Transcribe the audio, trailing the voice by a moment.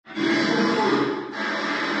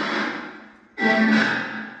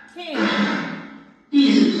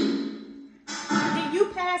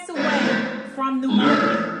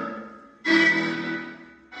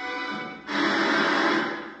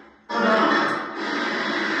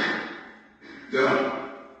Go.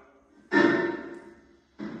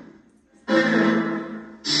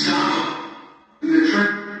 Stop. The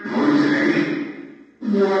trick. Going today.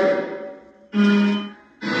 What?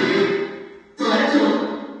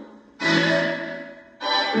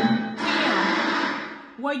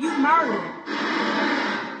 Were you murdered?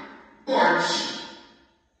 March.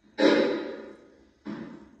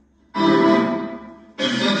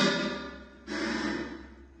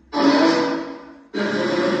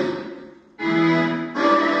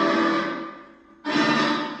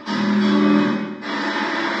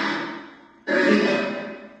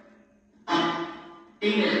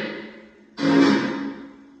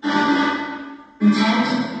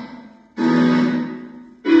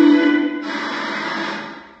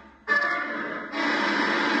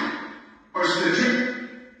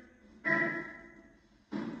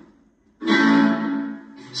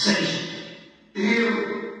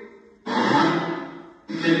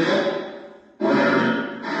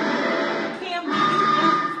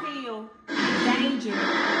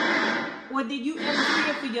 Or did you ever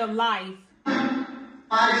fear for your life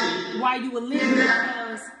while you were living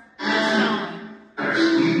because of Sean?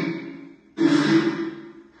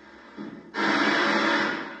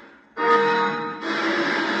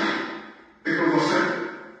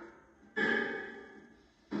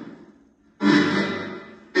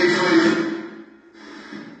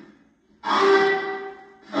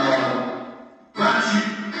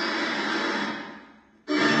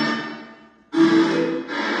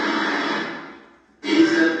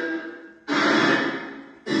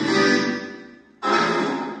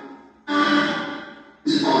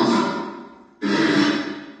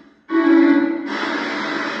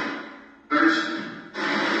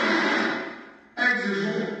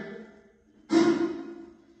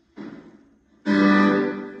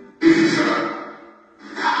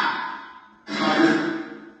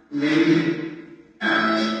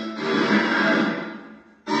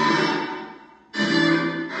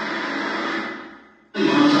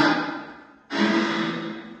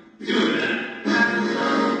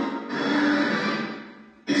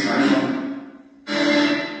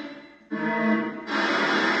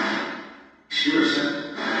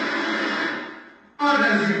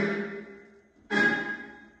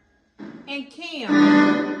 And Kim,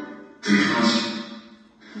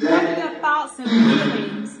 what are your thoughts and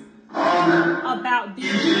feelings about Diddy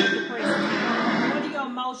at the present time? What are your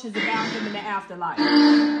emotions about him in the afterlife?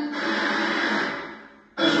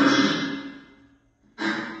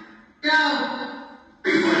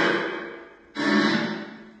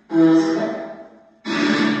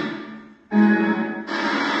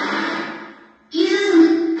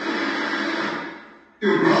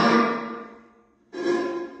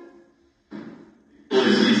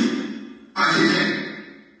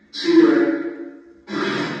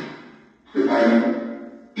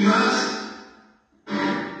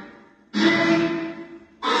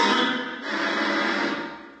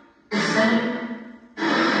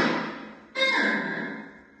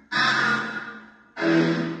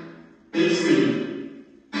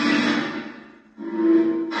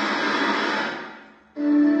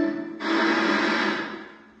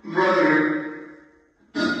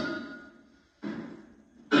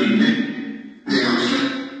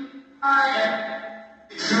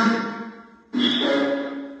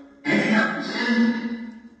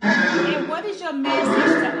 And what is your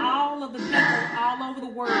message to all of the people all over the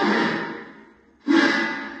world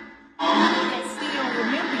that still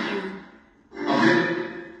remember you,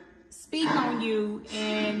 speak on you,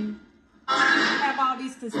 and have all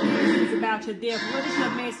these conspiracies about your death? What is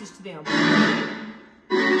your message to them?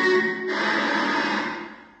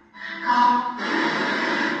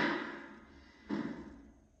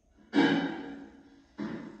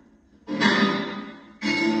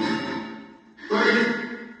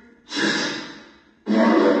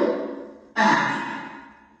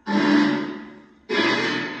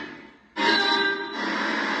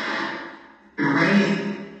 Ready?